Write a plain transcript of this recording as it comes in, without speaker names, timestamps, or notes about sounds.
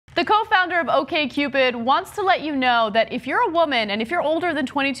The co-founder of OkCupid wants to let you know that if you're a woman and if you're older than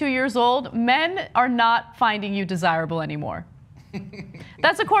 22 years old, men are not finding you desirable anymore.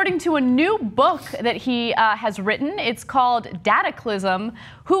 That's according to a new book that he has written. It's called Dataclysm,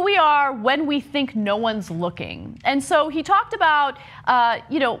 Who We Are When We Think No One's Looking. And so he talked about,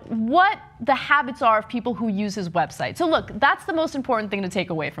 what the habits are of people who use his website. So look, that's the most important thing to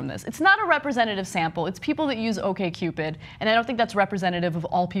take away from this. It's not a representative sample. It's people that use OkCupid, and I don't think that's representative of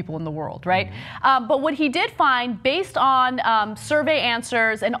all people in the world, right? Mm-hmm. But what he did find, based on survey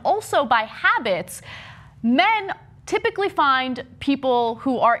answers and also by habits, men typically find people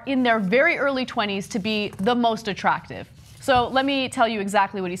who are in their very early 20s to be the most attractive. So let me tell you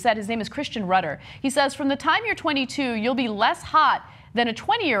exactly what he said. His name is Rudder. He says, from the time you're 22, you'll be less hot than a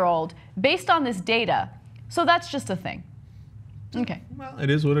 20-year-old based on this data. So that's just a thing. Okay. Well, it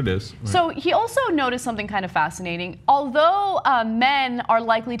is what it is. Right. So he also noticed something kind of fascinating. Although men are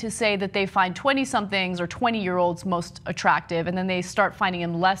likely to say that they find 20-somethings or 20-year-olds most attractive, and then they start finding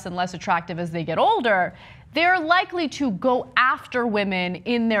them less and less attractive as they get older, they're likely to go after women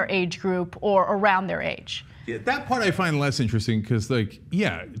in their age group or around their age. Yeah, that part I find less interesting because,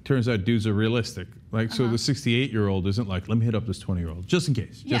 it turns out dudes are realistic. So the 68-year-old isn't like, let me hit up this 20-year-old, just in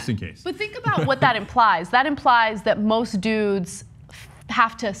case, just in case. But think about what that implies. That implies that most dudes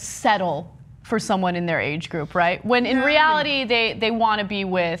have to settle for someone in their age group, right? When in reality, they want to be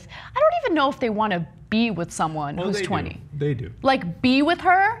with, I don't even know if they want to be with someone who's 20. They do. Like, be with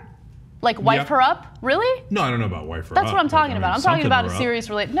her? Like, wife her up? Really? No, I don't know about wife her up. That's what I'm talking about. I'm talking about a serious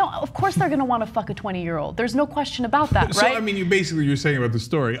relationship. No, of course they're going to want to fuck a 20-year-old. There's no question about that, so, right? I mean, you're saying about the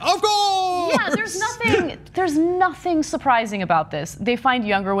story, of course! Yeah, there's nothing surprising about this. They find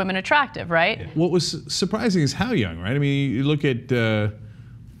younger women attractive, right? Yeah. What was surprising is how young, right? I mean, you look at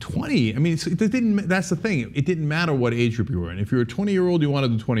 20. I mean, that's the thing. It didn't matter what age group you were in. If you were a 20-year-old, you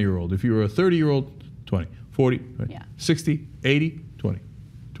wanted a 20-year-old. If you were a 30-year-old, 20. 40, 20, 60, 80, 20,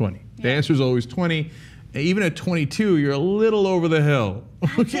 20. The answer is always 20. Even at 22, you're a little over the hill.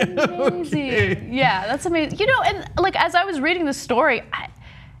 That's amazing. Yeah, that's amazing. You know, and like as I was reading the story,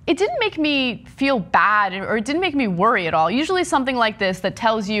 it didn't make me feel bad or it didn't make me worry at all. Usually something like this that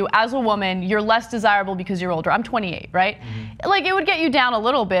tells you as a woman, you're less desirable because you're older. I'm 28, right? Mm-hmm. Like it would get you down a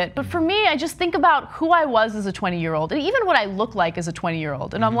little bit. But for me, I just think about who I was as a 20-year-old and even what I look like as a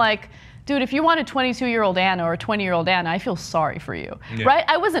 20-year-old. And I'm like, dude, if you want a 22-year-old Anna or a 20-year-old Anna, I feel sorry for you, right?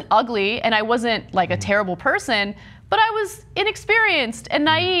 I wasn't ugly and I wasn't like a terrible person, but I was inexperienced and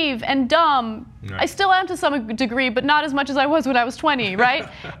naive and dumb. Right. I still am to some degree, but not as much as I was when I was 20, right?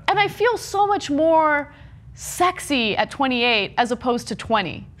 And I feel so much more sexy at 28 as opposed to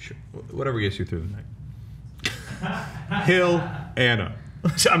 20. Sure. Whatever gets you through the night. Hill, Anna.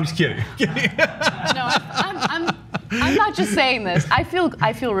 I'm just kidding. No, I'm not just saying this. I feel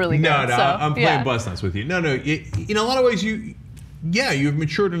really good. No, I'm playing bus nuts with you. No, in a lot of ways, you've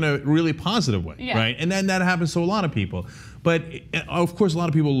matured in a really positive way, right? And then that happens to a lot of people. But of course, a lot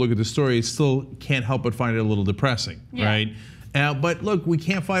of people look at the story, still can't help but find it a little depressing, right? But look, we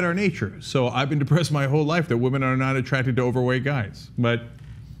can't fight our nature. So I've been depressed my whole life that women are not attracted to overweight guys, but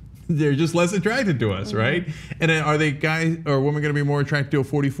they're just less attracted to us, right? And then are they guys or women going to be more attracted to a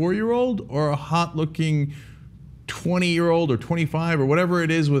 44-year-old or a hot-looking 20-year-old or 25 or whatever it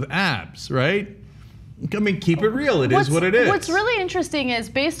is with abs, right? I mean, keep it real. It is what it is. What's really interesting is,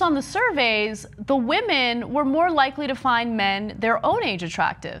 based on the surveys, the women were more likely to find men their own age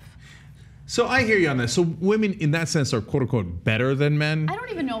attractive. So I hear you on this. So women, in that sense, are quote unquote better than men? I don't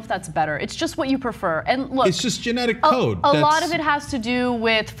even know if that's better. It's just what you prefer. And look, it's just genetic code. A lot of it has to do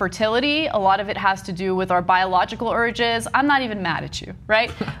with fertility. A lot of it has to do with our biological urges. I'm not even mad at you, right?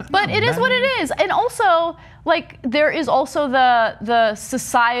 But it is what it is. And also, like, there is also the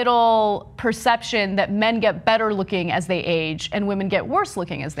societal perception that men get better looking as they age and women get worse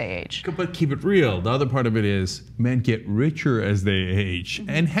looking as they age. But keep it real. The other part of it is men get richer as they age.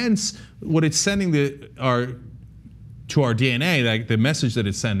 And hence, what it's sending to our DNA, like the message that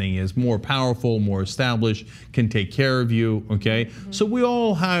it's sending is more powerful, more established, can take care of you, okay? So we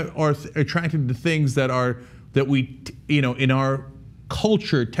all are attracted to things that we, in our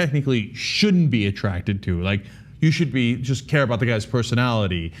culture technically shouldn't be attracted to. Like, you should just care about the guy's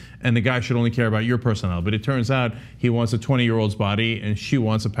personality, and the guy should only care about your personality. But it turns out he wants a 20-year-old's body and she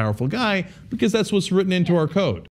wants a powerful guy because that's what's written into our code.